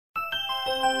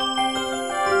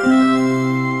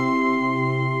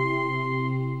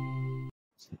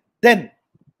Then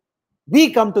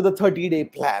we come to the 30-day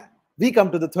plan. We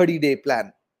come to the 30-day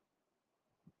plan.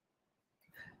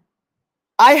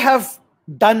 I have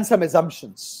done some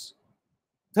assumptions.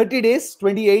 30 days,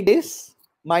 28 days,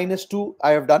 minus 2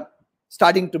 I have done,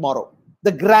 starting tomorrow.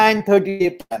 The grand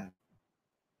 30-day plan.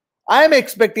 I am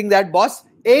expecting that, boss,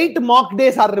 8 mock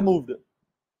days are removed.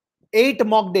 8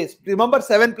 mock days. Remember,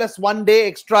 7 plus 1 day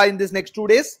extra in this next 2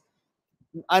 days.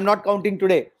 I'm not counting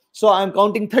today. So I'm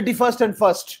counting 31st and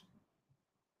 1st.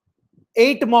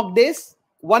 8 mock days,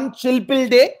 1 chill pill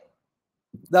day,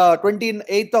 the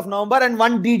 28th of November, and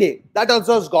 1 D day. That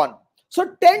also is gone.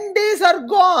 So 10 days are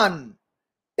gone.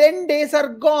 10 days are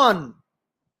gone.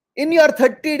 In your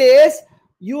 30 days,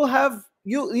 you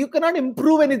cannot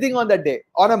improve anything on that day.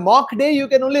 On a mock day, you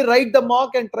can only write the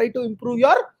mock and try to improve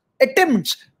your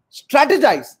attempts,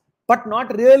 strategize, but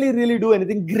not really do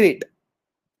anything great.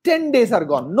 10 days are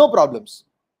gone, no problems.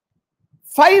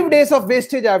 5 days of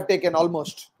wastage I have taken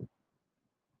almost.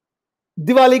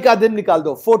 Diwali ka din nikal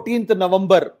do, 14th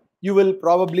November. You will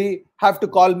probably have to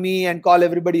call me and call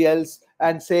everybody else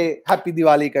and say Happy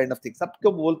Diwali kind of thing.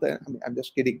 Sabko bolte hain. I mean, I'm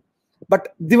just kidding.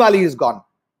 But Diwali is gone.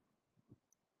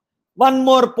 One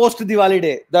more post Diwali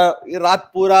day. The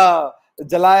raat pura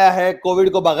jalaya hai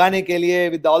COVID ko bhagane ke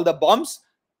liye with all the bombs.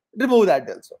 Remove that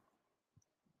also.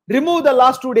 Remove the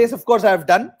last 2 days. Of course, I have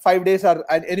done. 5 days are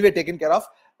anyway taken care of.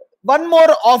 One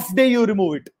more off day, you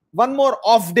remove it. One more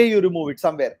off day, you remove it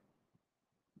somewhere.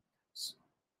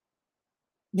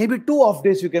 Maybe 2 off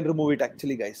days you can remove it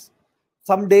actually, guys.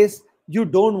 Some days you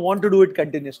don't want to do it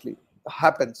continuously. It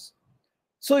happens.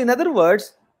 So in other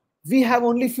words, we have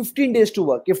only 15 days to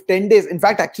work. If 10 days, in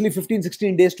fact, actually 15,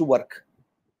 16 days to work.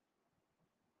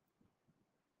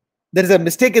 There is a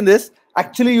mistake in this.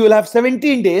 Actually, you will have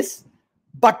 17 days.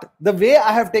 But the way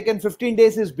I have taken 15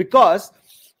 days is because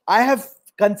I have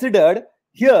considered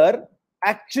here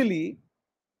actually,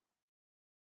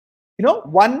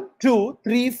 1, 2,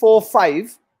 3, 4,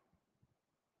 5,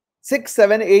 6,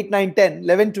 7, 8, 9, 10,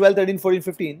 11, 12, 13, 14,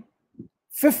 15.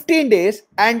 15 days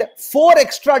and 4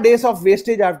 extra days of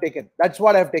wastage I have taken. That's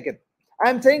what I have taken. I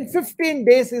am saying 15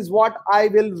 days is what I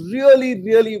will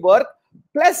really work,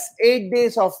 plus 8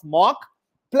 days of mock,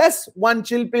 plus 1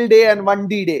 chill pill day and 1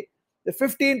 D day. The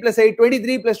 15 plus 8,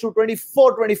 23 plus 2,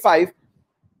 24, 25.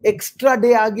 Extra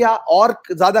day aa gaya aur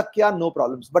zyada kiya, no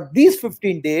problems. But these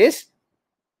 15 days,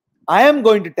 I am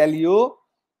going to tell you,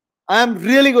 I am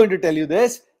really going to tell you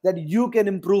this, that you can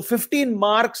improve 15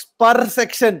 marks per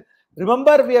section.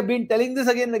 Remember, we have been telling this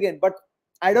again and again, but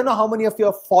I don't know how many of you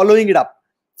are following it up.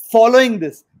 Following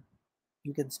this,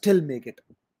 you can still make it.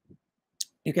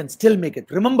 You can still make it.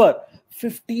 Remember,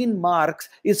 15 marks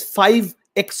is 5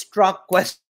 extra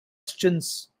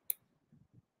questions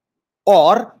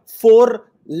or 4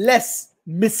 less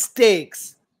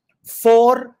mistakes.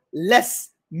 4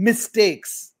 less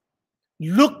mistakes.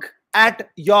 Look at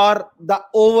the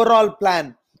overall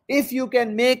plan. If you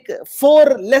can make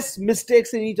 4 less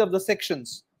mistakes in each of the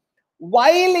sections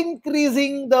while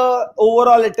increasing the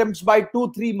overall attempts by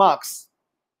 2-3 marks,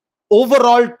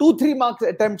 overall 2-3 marks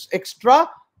attempts extra,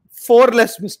 4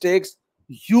 less mistakes,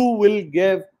 you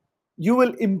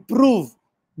will improve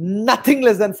nothing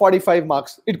less than 45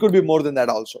 marks. It could be more than that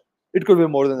also. It could be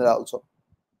more than that also.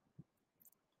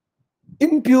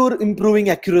 Improving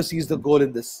accuracy is the goal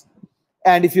in this.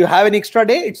 And if you have an extra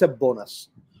day, it's a bonus.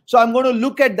 So I'm going to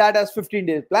look at that as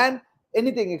 15-day plan.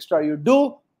 Anything extra you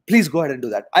do, please go ahead and do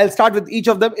that. I'll start with each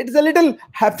of them. It is a little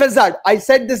haphazard. I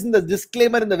said this in the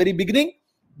disclaimer in the very beginning.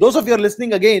 Those of you are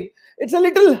listening again, it's a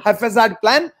little haphazard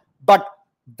plan, but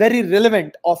very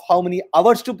relevant of how many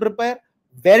hours to prepare,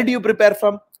 where do you prepare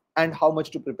from, and how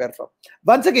much to prepare from.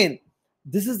 Once again,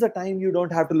 this is the time you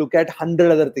don't have to look at 100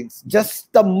 other things.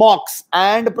 Just the mocks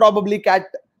and probably CAT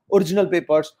original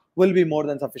papers will be more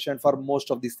than sufficient for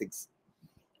most of these things.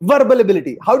 Verbal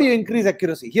ability. How do you increase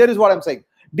accuracy? Here is what I'm saying.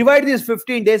 Divide these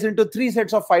 15 days into 3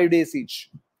 sets of 5 days each.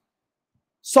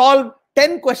 Solve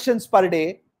 10 questions per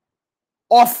day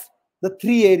of the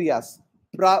 3 areas.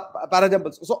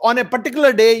 Parajumbles. So on a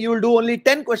particular day, you will do only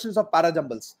 10 questions of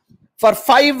parajumbles. For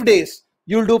 5 days,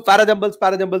 you will do parajumbles,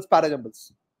 parajumbles,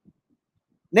 parajumbles.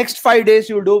 Next 5 days,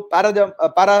 you will do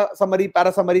para summary,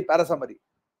 para summary, para summary.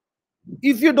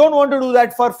 If you don't want to do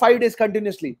that for 5 days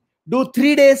continuously, do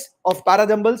 3 days of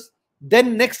parajumbles,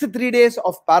 then next 3 days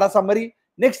of para summary,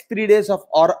 next 3 days of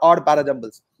odd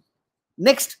parajumbles.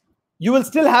 Next, you will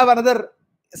still have another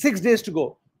 6 days to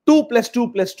go. 2 plus 2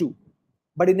 plus 2.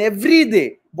 But in every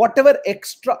day, whatever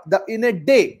extra, in a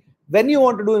day, when you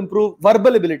want to improve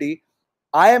verbal ability,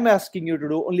 I am asking you to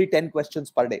do only 10 questions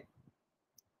per day.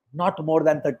 Not more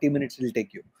than 30 minutes will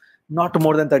take you. Not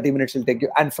more than 30 minutes will take you.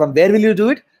 And from where will you do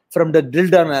it? From the drill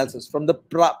down analysis, from the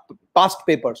past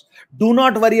papers. Do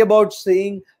not worry about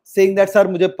saying that, sir,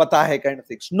 mujhe pata hai kind of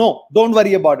things. No, don't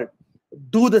worry about it.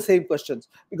 Do the same questions,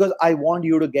 because I want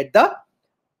you to get the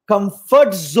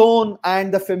comfort zone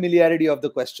and the familiarity of the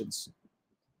questions.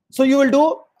 So you will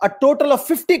do a total of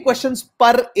 50 questions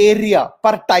per area,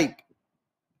 per type,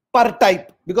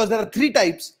 because there are 3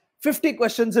 types, 50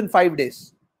 questions in 5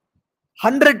 days.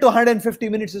 100 to 150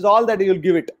 minutes is all that you will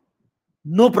give it.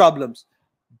 No problems.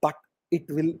 But it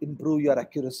will improve your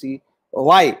accuracy.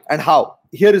 Why and how?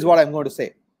 Here is what I'm going to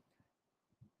say.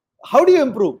 How do you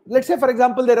improve? Let's say, for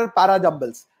example, there are para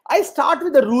jumbles. I start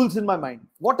with the rules in my mind,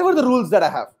 whatever the rules that I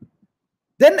have.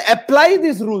 Then apply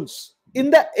these rules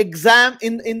in the exam,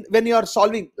 when you are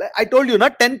solving. I told you,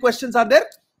 not 10 questions are there.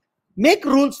 Make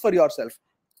rules for yourself.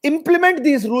 Implement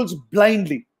these rules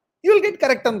blindly. You will get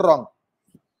correct and wrong.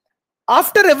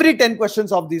 After every 10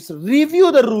 questions of this,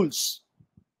 review the rules.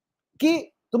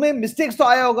 Ki tumhe mistakes to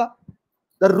aaya hoga.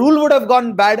 The rule would have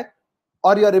gone bad,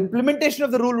 or your implementation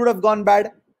of the rule would have gone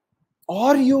bad,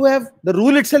 or the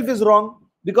rule itself is wrong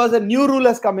because a new rule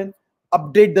has come in.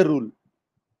 Update the rule.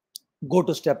 Go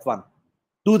to step 1.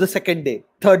 Do the second day,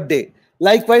 third day.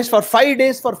 Likewise, for 5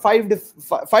 days, for 5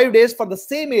 days for the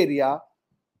same area,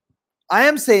 I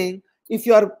am saying, if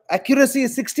your accuracy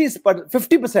is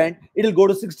 50%, it will go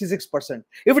to 66%.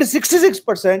 If it is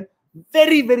 66%,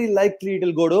 very, very likely it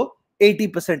will go to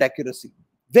 80% accuracy.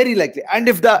 Very likely. And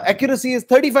if the accuracy is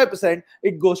 35%,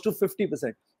 it goes to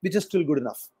 50%, which is still good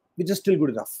enough.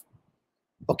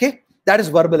 Okay? That is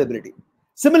verbal ability.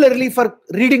 Similarly, for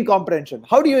reading comprehension,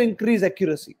 how do you increase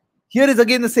accuracy? Here is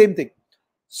again the same thing.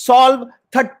 Solve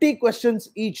 30 questions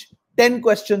each, 10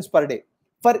 questions per day.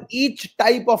 For each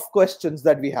type of questions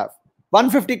that we have.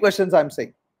 150 questions I'm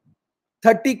saying.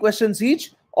 30 questions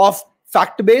each of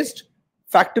fact-based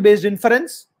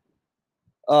inference,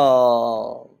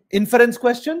 inference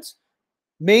questions,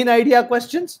 main idea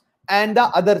questions, and the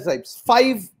other types.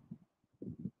 5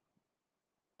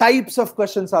 types of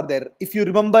questions are there. If you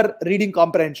remember reading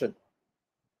comprehension.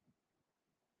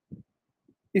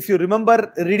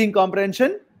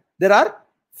 There are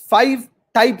 5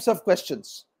 types of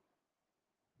questions.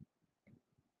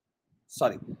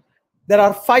 There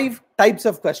are 5 types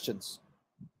of questions.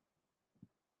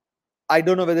 I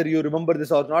don't know whether you remember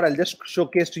this or not. I'll just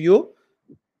showcase to you.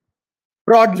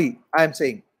 Broadly, I am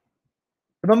saying.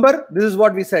 Remember, this is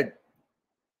what we said.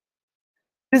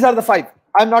 These are the 5.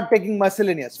 I'm not taking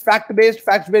miscellaneous. Fact-based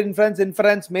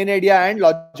inference, main idea, and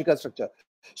logical structure.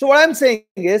 So what I'm saying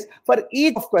is, for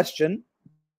each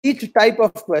type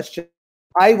of question,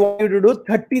 I want you to do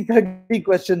 30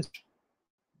 questions.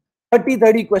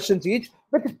 30 questions each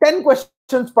with 10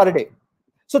 questions per day.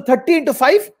 So 30 into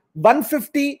 5,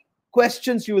 150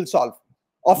 questions you will solve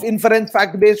of inference,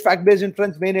 fact-based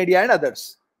inference, main idea, and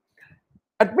others.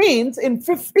 That means in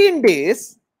 15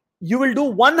 days, you will do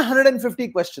 150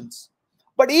 questions.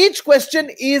 But each question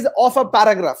is of a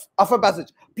paragraph, of a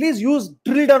passage. Please use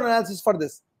drill down analysis for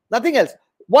this. Nothing else.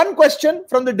 One question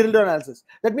from the drill down analysis.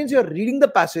 That means you're reading the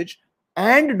passage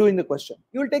and doing the question.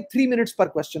 You will take 3 minutes per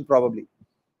question probably.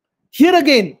 Here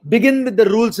again, begin with the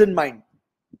rules in mind.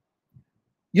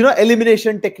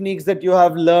 Elimination techniques that you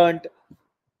have learned,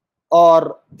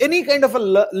 or any kind of a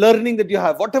learning that you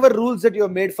have, whatever rules that you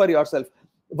have made for yourself.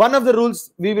 One of the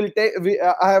rules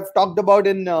I have talked about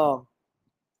in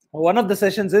one of the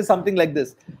sessions is something like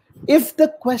this. If the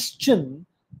question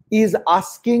is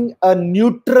asking a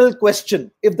neutral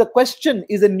question, if the question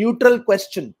is a neutral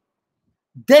question,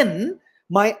 then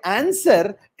my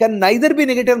answer can neither be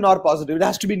negative nor positive. It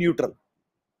has to be neutral.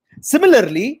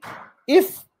 Similarly,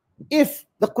 if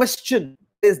the question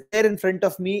is there in front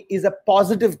of me is a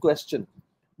positive question,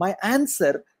 my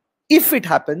answer, if it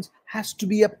happens, has to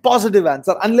be a positive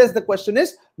answer, unless the question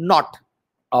is not.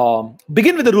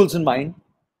 Begin with the rules in mind.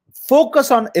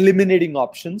 Focus on eliminating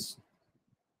options.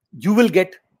 You will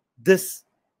get this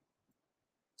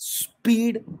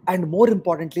speed and, more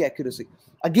importantly, accuracy.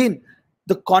 Again,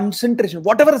 the concentration,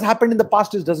 whatever has happened in the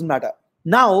past doesn't matter.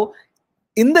 Now,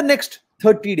 in the next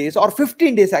 30 days or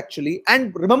 15 days actually,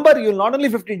 and remember, you'll not only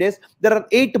 15 days, there are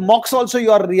 8 mocks also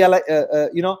you are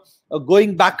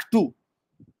going back to.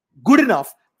 Good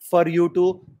enough for you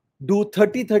to do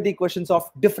 30 questions of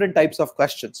different types of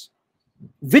questions.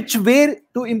 Which way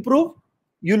to improve?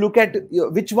 You look at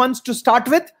which ones to start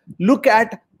with. Look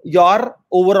at your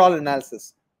overall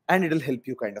analysis and it will help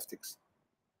you kind of things.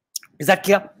 Is that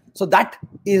clear? So that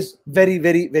is very,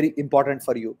 very, very important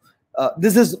for you.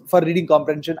 This is for reading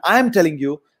comprehension. I am telling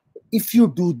you, if you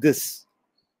do this,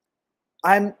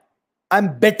 I'm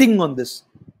betting on this.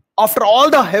 after all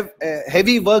the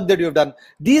heavy work that you've done,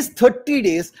 these 30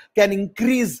 days can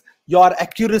increase your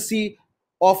accuracy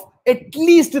of at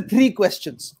least 3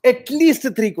 questions. At least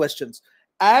 3 questions.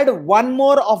 Add one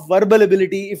more of verbal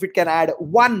ability. If it can add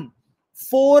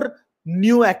 4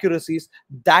 new accuracies,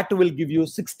 that will give you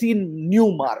 16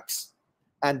 new marks.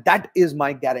 And that is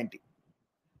my guarantee.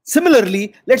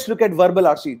 Similarly, let's look at verbal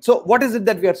RC. So what is it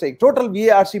that we are saying? Total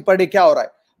VARC per day kya ho raha hai?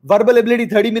 Verbal ability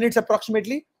 30 minutes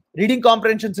approximately. Reading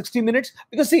comprehension 60 minutes.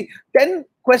 Because see, 10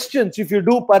 questions if you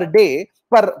do per day,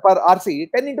 per RC,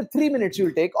 10 into 3 minutes you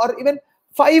will take, or even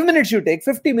 5 minutes you take,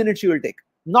 50 minutes you will take.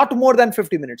 Not more than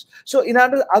 50 minutes. So in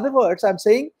other words, I'm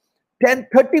saying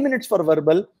 30 minutes for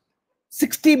verbal,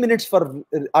 60 minutes for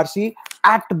RC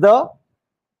at the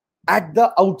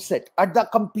outset, at the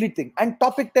complete thing. And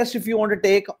topic test if you want to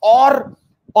take, or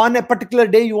on a particular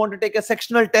day you want to take a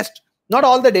sectional test, not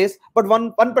all the days, but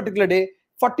one particular day,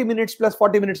 40 minutes plus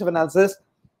 40 minutes of analysis.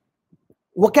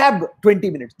 Vocab 20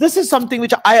 minutes. This is something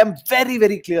which I am very,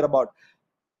 very clear about.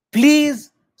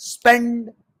 Please spend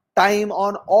time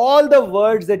on all the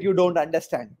words that you don't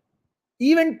understand.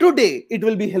 Even today, it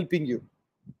will be helping you.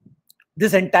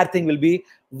 This entire thing will be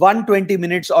 120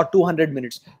 minutes or 200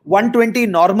 minutes. 120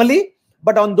 normally,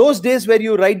 but on those days where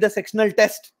you write the sectional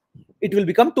test, it will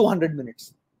become 200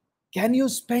 minutes. Can you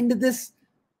spend this?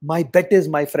 My bet is,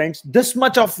 my friends, this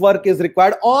much of work is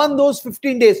required on those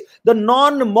 15 days, the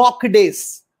non-mock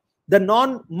days. The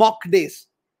non-mock days.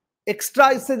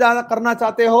 Extra isse zyada karna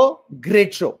chahte ho,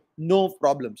 great show. No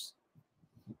problems.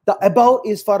 The above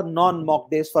is for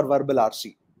non-mock days for verbal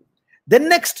RC. Then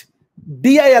next,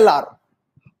 DILR.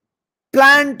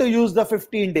 Plan to use the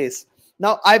 15 days.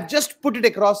 Now, I've just put it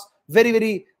across very,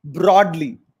 very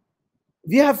broadly.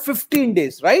 We have 15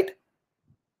 days, right?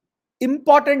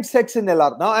 Important sets in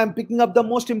LR. Now, I'm picking up the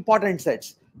most important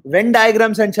sets. Venn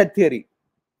diagrams and set theory.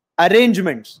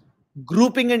 Arrangements.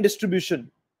 Grouping and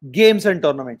distribution. Games and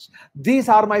tournaments. These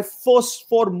are my first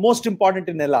 4 most important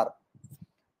in LR.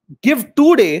 Give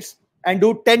 2 days and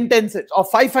do 10 sets or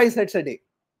 5 sets a day.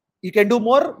 You can do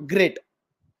more, great.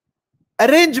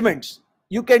 Arrangements,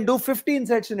 you can do 15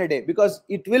 sets in a day because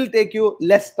it will take you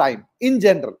less time in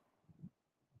general.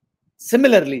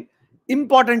 Similarly,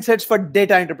 important sets for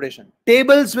data interpretation.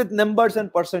 Tables with numbers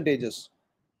and percentages.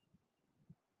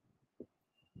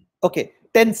 Okay,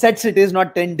 10 sets it is,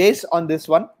 not 10 days on this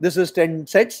one. This is 10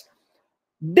 sets.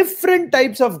 Different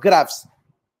types of graphs.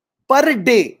 Per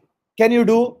day, can you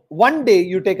do 1 day,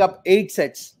 you take up 8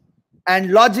 sets.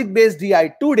 And logic-based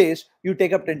DI, 2 days, you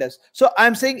take up 10 days. So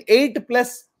I'm saying 8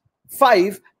 plus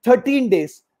 5, 13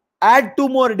 days. Add 2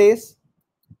 more days,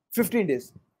 15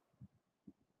 days.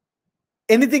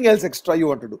 Anything else extra you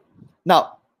want to do?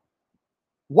 Now,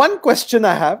 one question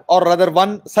I have, or rather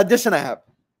one suggestion I have.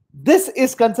 This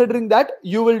is considering that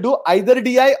you will do either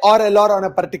DI or LR on a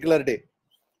particular day.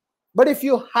 But if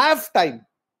you have time,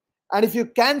 and if you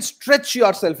can stretch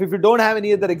yourself, if you don't have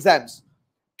any other exams,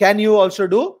 can you also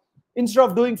do, instead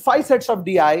of doing 5 sets of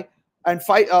DI and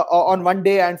 5 on one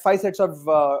day and 5 sets of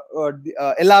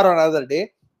LR on another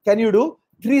day, can you do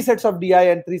 3 sets of DI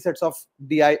and 3 sets of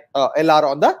DI LR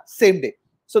on the same day?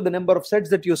 So the number of sets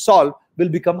that you solve will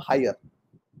become higher.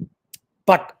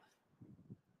 But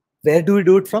where do we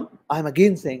do it from? I'm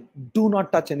again saying, do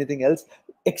not touch anything else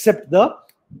except the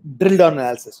drill down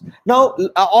analysis. Now,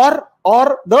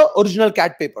 or the original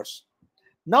CAT papers.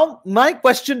 Now, my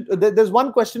question, there's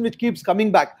one question which keeps coming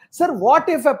back. Sir, what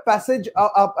if a passage,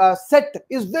 a set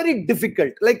is very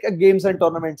difficult, like a games and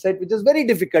tournament set, which is very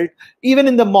difficult, even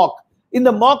in the mock. In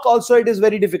the mock also, it is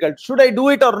very difficult. Should I do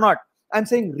it or not? I'm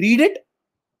saying, read it,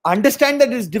 understand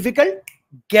that it's difficult,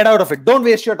 get out of it. Don't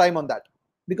waste your time on that.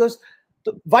 Because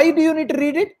why do you need to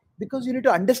read it? Because you need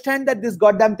to understand that this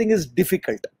goddamn thing is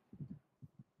difficult.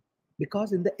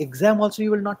 Because in the exam also, you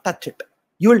will not touch it.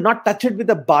 You will not touch it with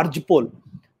a barge pole.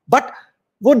 But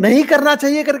वो नहीं करना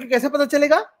चाहिए करके कैसे पता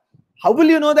चलेगा? How will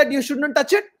you know that you should not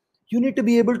touch it? You need to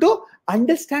be able to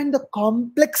understand the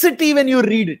complexity when you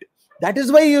read it. That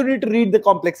is why you need to read the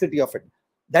complexity of it.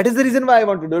 That is the reason why I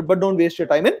want to do it. But don't waste your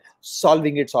time in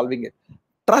solving it.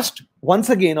 Trust once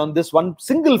again on this one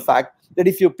single fact that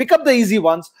if you pick up the easy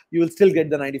ones, you will still get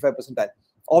the 95 percentile.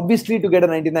 Obviously, to get a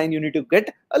 99, you need to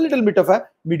get a little bit of a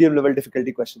medium level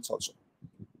difficulty questions also.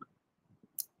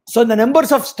 So the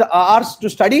numbers of hours to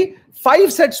study,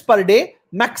 5 sets per day,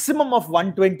 maximum of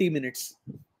 120 minutes.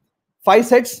 5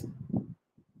 sets.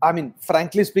 I mean,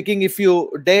 frankly speaking, if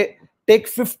you take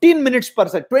 15 minutes per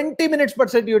set, 20 minutes per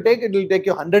set you take, it will take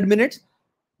you 100 minutes.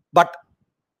 But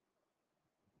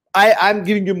I'm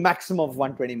giving you maximum of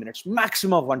 120 minutes,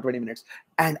 maximum of 120 minutes,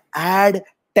 and add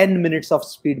 10 minutes of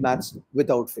speed maths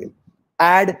without fail.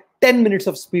 Add 10 minutes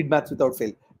of speed maths without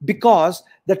fail, because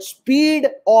that speed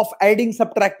of adding,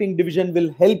 subtracting, division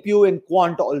will help you in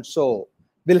quant also.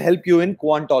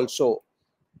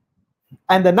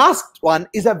 And the last one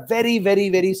is a very, very,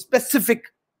 very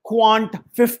specific quant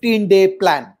 15-day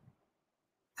plan.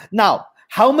 Now,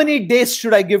 how many days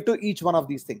should I give to each one of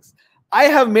these things? I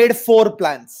have made 4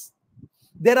 plans.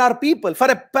 There are people, for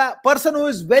a person who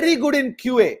is very good in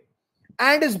QA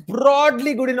and is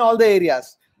broadly good in all the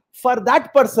areas, for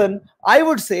that person, I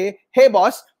would say, hey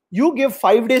boss, you give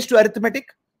 5 days to arithmetic,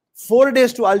 4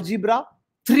 days to algebra,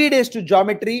 3 days to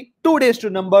geometry, 2 days to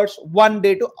numbers, 1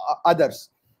 day to others.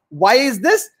 Why is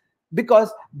this?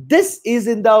 Because this is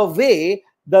in the way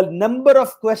the number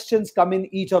of questions come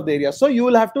in each of the areas. So you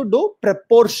will have to do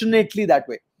proportionately that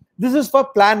way. This is for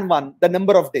plan 1, the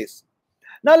number of days.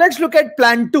 Now let's look at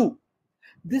plan 2.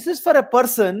 This is for a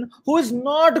person who is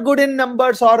not good in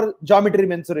numbers or geometry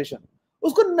mensuration.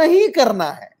 Usko nahi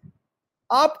karna hai.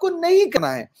 Aapko nahi karna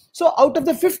hai. So out of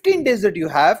the 15 days that you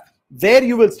have, where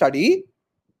you will study,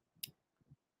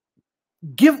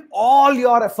 give all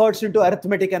your efforts into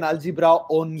arithmetic and algebra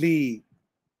only.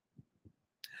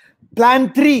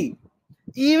 Plan 3,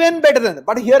 even better than that.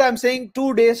 But here I'm saying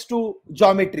 2 days to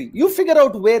geometry. You figure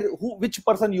out which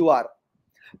person you are.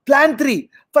 Plan 3,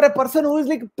 for a person who is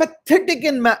like pathetic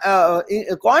in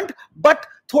quant, but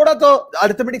thoda to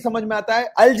arithmetic samajh mein aata hai,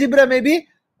 algebra mein bhi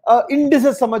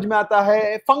indices samajh mein aata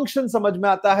hai, function samajh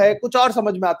mein aata hai, kuch aur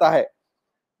samajh mein aata hai.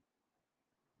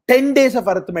 10 days of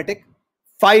arithmetic,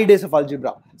 5 days of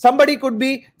algebra. Somebody could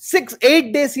be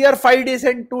 8 days here, 5 days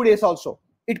and 2 days also.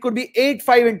 It could be 8,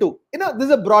 5 and 2. This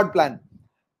is a broad plan.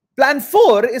 Plan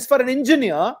 4 is for an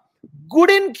engineer, good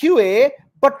in QA,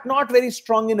 but not very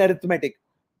strong in arithmetic.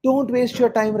 Don't waste your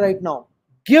time right now.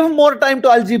 Give more time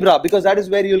to algebra, because that is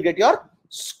where you'll get your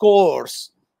scores.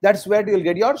 That's where you'll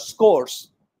get your scores.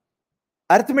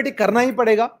 Arithmetic karna hi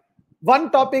padega.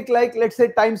 One topic like, let's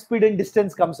say, time, speed and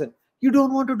distance comes in. You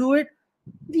don't want to do it?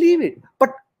 Leave it.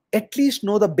 But at least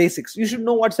know the basics. You should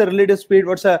know what's a relative speed,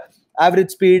 what's a average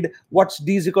speed, what's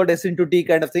d is equal to s into t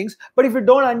kind of things. But if you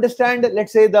don't understand,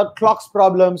 let's say, the clocks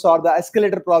problems or the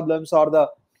escalator problems or the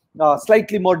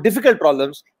slightly more difficult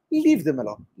problems, leave them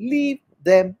alone. Leave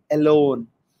them alone.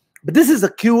 But this is a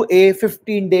QA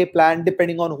 15-day plan,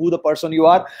 depending on who the person you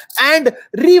are, and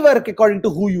rework according to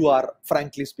who you are,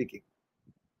 frankly speaking.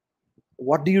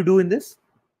 What do you do in this?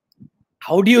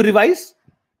 How do you revise?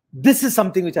 This is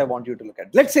something which I want you to look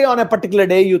at. Let's say on a particular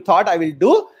day you thought I will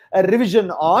do a revision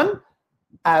on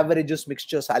averages,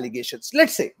 mixtures, allegations.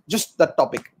 Let's say just that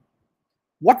topic.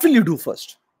 What will you do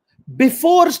first?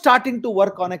 Before starting to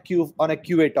work on a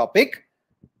QA topic,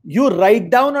 you write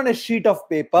down on a sheet of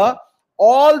paper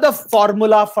all the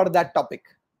formula for that topic,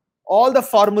 all the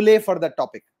formulae for that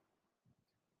topic.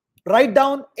 Write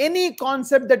down any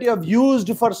concept that you have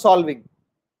used for solving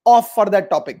for that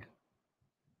topic.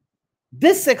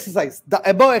 This exercise, the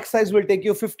above exercise, will take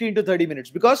you 15 to 30 minutes,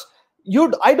 because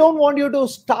I don't want you to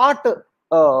start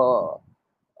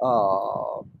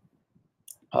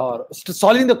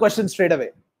solving the question straight away.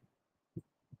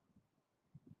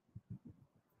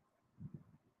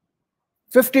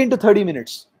 15 to 30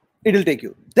 minutes it will take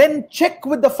you. Then check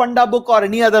with the funda book or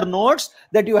any other notes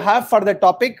that you have for the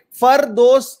topic. For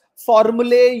those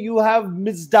formulae you have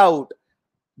missed out,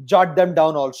 jot them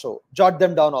down also.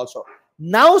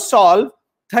 Now solve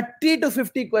 30 to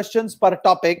 50 questions per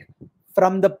topic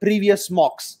from the previous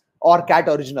mocks or CAT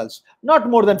originals. Not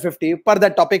more than 50 per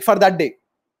that topic for that day.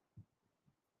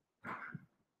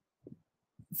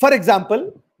 For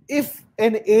example, if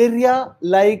an area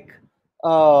like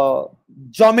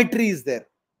geometry is there,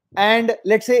 and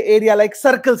let's say area like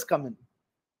circles come in,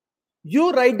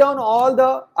 you write down all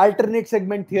the alternate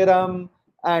segment theorem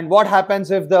and what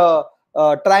happens if the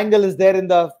triangle is there in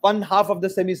the one half of the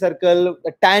semicircle,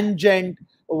 the tangent,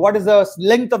 what is the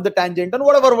length of the tangent, and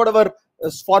whatever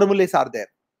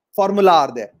formula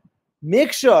are there.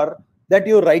 Make sure that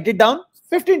you write it down.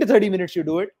 15 to 30 minutes you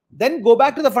do it. Then go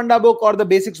back to the funda book or the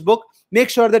basics book. Make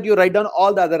sure that you write down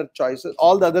all the other choices,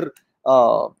 all the other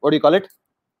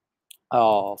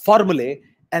formulae,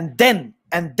 and then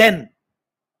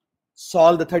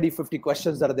solve the 30-50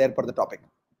 questions that are there for the topic.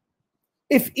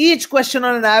 If each question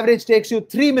on an average takes you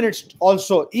 3 minutes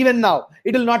also, even now,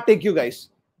 it will not take you guys.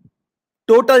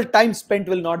 Total time spent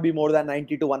will not be more than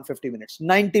 90 to 150 minutes.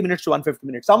 90 minutes to 150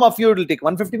 minutes. Some of you will take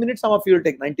 150 minutes, some of you will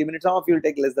take 90 minutes, some of you will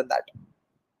take less than that.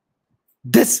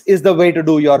 This is the way to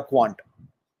do your quant.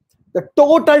 The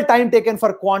total time taken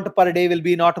for quant per day will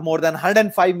be not more than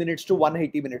 105 minutes to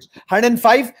 180 minutes.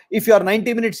 105 if you are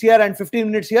 90 minutes here and 15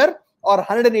 minutes here, or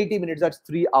 180 minutes, that's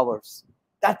 3 hours.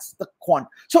 That's the quant.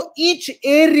 So each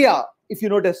area, if you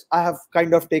notice, I have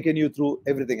kind of taken you through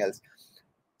everything else.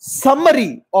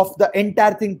 Summary of the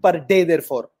entire thing per day,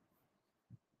 therefore.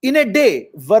 In a day,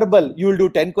 verbal, you will do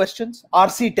 10 questions,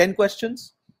 RC 10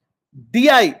 questions,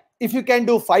 DI, if you can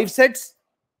do 5 sets,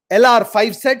 LR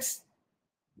 5 sets,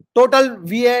 total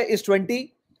VA is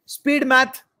 20, speed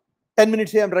math, 10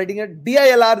 minutes here I'm writing it,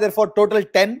 DILR, therefore total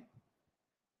 10,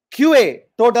 QA,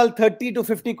 total 30 to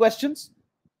 50 questions.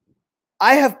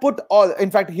 I have put all,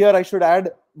 in fact, here I should add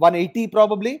 180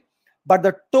 probably, but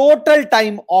the total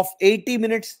time of 80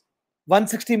 minutes,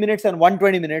 160 minutes and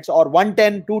 120 minutes, or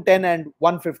 110, 210 and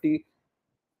 150.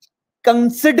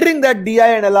 Considering that DI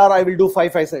and LR, I will do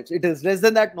 5 sets. It is less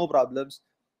than that, no problems.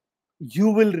 You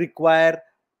will require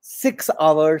 6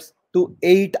 hours to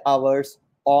 8 hours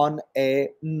on a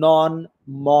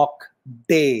non-mock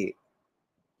day.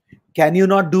 Can you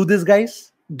not do this,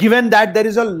 guys? Given that there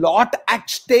is a lot at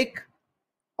stake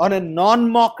on a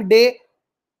non-mock day,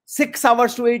 6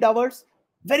 hours to 8 hours,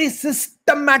 very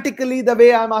systematically the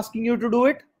way I'm asking you to do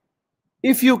it.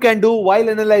 If you can do while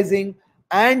analyzing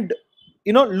and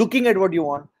looking at what you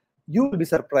want, you will be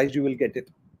surprised, you will get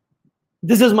it.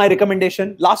 This is my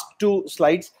recommendation. Last 2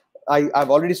 slides.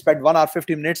 I've already spent 1 hour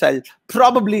 50 minutes. I'll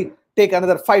probably take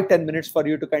another 5-10 minutes for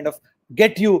you to kind of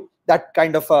get you that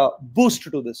kind of a boost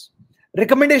to this.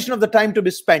 Recommendation of the time to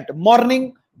be spent: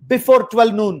 morning before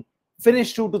 12 noon,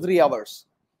 finish 2 to 3 hours.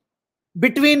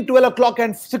 Between 12 o'clock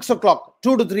and 6 o'clock,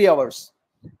 2 to 3 hours.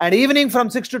 And evening from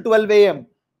 6 to 12 a.m.,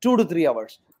 2 to 3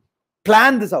 hours.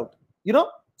 Plan this out.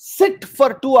 Sit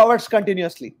for 2 hours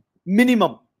continuously,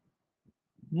 minimum.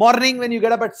 Morning, when you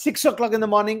get up at 6 o'clock in the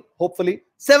morning, hopefully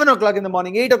 7 o'clock in the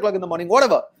morning, 8 o'clock in the morning,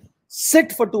 whatever,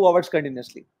 sit for 2 hours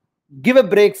continuously. Give a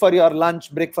break for your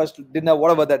lunch, breakfast, dinner,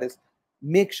 whatever that is.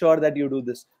 Make sure that you do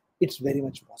this. It's very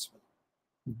much possible.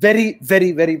 Very,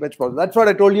 very, very much possible. That's what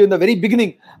I told you in the very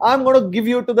beginning. I'm going to give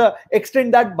you to the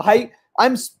extent that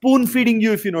I'm spoon feeding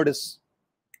you, if you notice.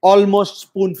 Almost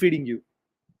spoon feeding you.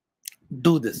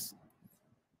 Do this.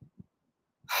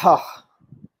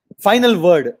 Final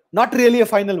word. Not really a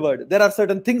final word. There are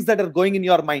certain things that are going in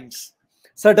your minds.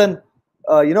 Certain,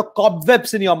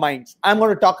 cobwebs in your minds. I'm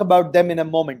going to talk about them in a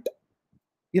moment.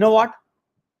 You know what?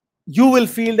 You will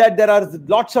feel that there are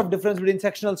lots of difference between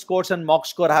sectional scores and mock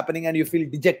score happening, and you feel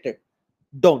dejected.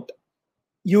 Don't.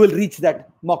 You will reach that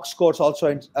mock scores also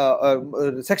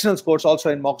in sectional scores also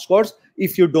in mock scores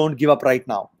if you don't give up right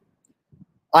now.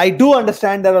 I do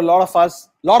understand there are a lot of us,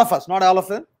 not all of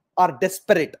them, are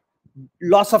desperate.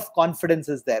 Loss of confidence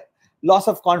is there. Loss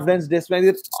of confidence,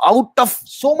 despair. Out of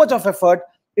so much of effort,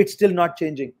 it's still not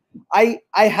changing. I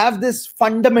have this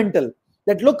fundamental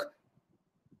that, look,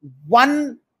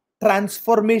 one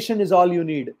transformation is all you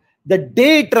need. The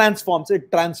day it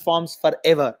transforms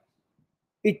forever.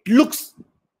 It looks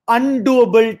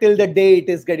undoable till the day it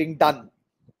is getting done.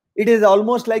 It is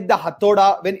almost like the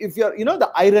hathoda, if you're,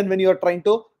 the iron, when you're trying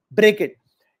to break it.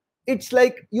 It's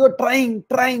like you're trying,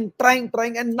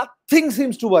 and nothing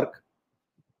seems to work.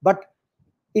 But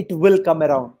it will come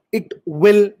around. It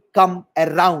will come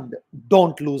around.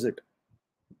 Don't lose it.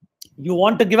 You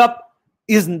want to give up?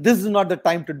 This is not the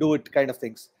time to do it, kind of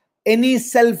things. Any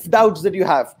self-doubts that you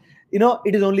have,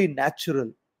 it is only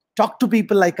natural. Talk to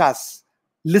people like us.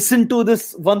 Listen to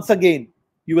this once again.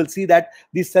 You will see that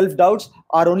these self-doubts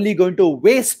are only going to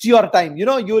waste your time. You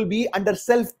will be under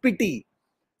self-pity.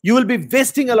 You will be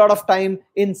wasting a lot of time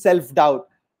in self-doubt.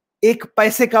 Ek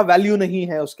paise ka value nahi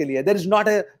hai uske liye. There is not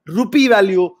a rupee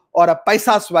value or a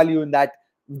paisas value in that.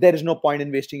 There is no point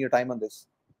in wasting your time on this.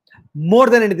 More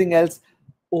than anything else,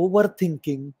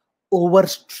 overthinking,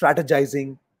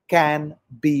 over-strategizing can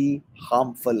be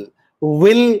harmful,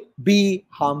 will be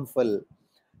harmful.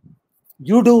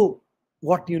 You do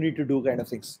what you need to do, kind of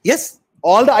things. Yes,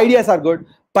 all the ideas are good,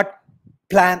 but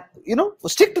plan,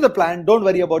 stick to the plan. Don't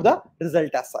worry about the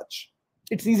result as such.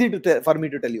 It's easy for me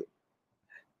to tell you.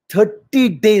 30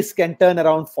 days can turn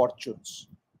around fortunes.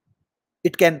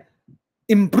 It can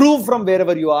improve from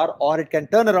wherever you are, or it can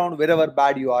turn around wherever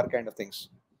bad you are, kind of things.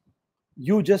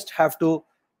 You just have to,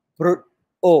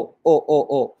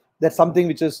 there's something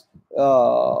which is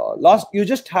lost. You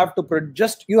just have to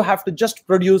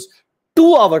produce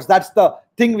 2 hours. That's the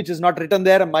thing which is not written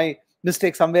there. My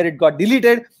mistake, somewhere it got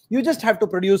deleted. You just have to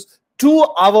produce 2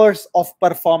 hours of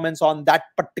performance on that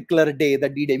particular day, the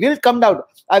D-Day. We'll come down.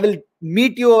 I will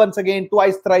meet you once again,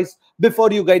 twice, thrice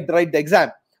before you guys write the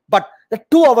exam. But the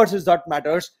 2 hours is what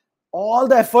matters. All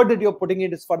the effort that you're putting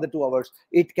in is for the 2 hours.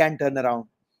 It can turn around.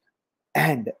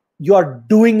 And you are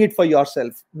doing it for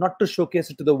yourself, not to showcase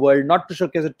it to the world, not to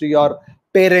showcase it to your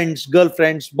parents,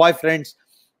 girlfriends, boyfriends,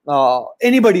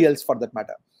 anybody else for that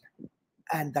matter.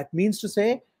 And that means to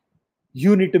say,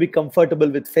 you need to be comfortable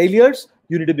with failures.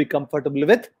 You need to be comfortable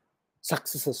with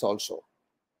successes also.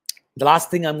 The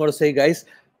last thing I'm going to say, guys,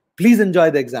 please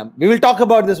enjoy the exam. We will talk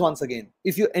about this once again.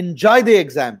 If you enjoy the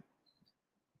exam,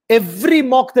 every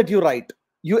mock that you write,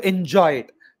 you enjoy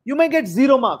it. You may get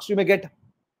 0 marks. You may get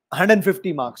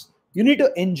 150 marks. You need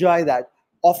to enjoy that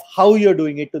of how you're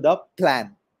doing it to the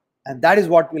plan. And that is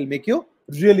what will make you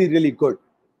really, really good.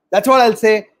 That's what I'll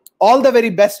say. All the very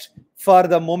best for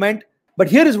the moment. But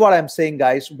here is what I'm saying,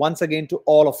 guys, once again to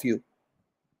all of you.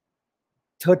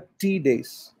 30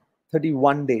 days,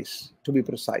 31 days to be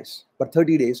precise, but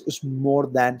 30 days is more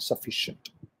than sufficient.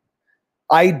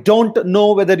 I don't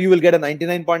know whether you will get a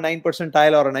 99.9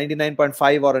 percentile or a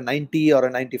 99.5 or a 90 or a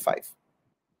 95.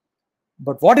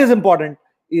 But what is important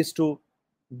is to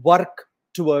work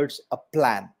towards a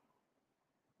plan.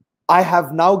 I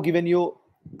have now given you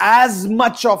as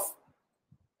much of,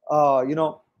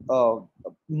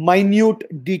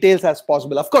 minute details as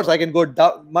possible. Of course, I can go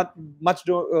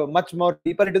much more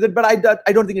deeper into it, but I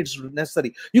don't think it's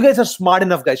necessary. You guys are smart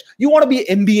enough, guys. You want to be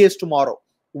MBAs tomorrow.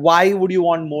 Why would you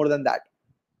want more than that?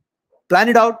 Plan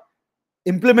it out,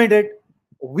 implement it.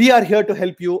 We are here to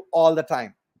help you all the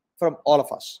time from all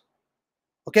of us.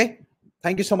 Okay?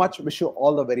 Thank you so much. Wish you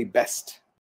all the very best.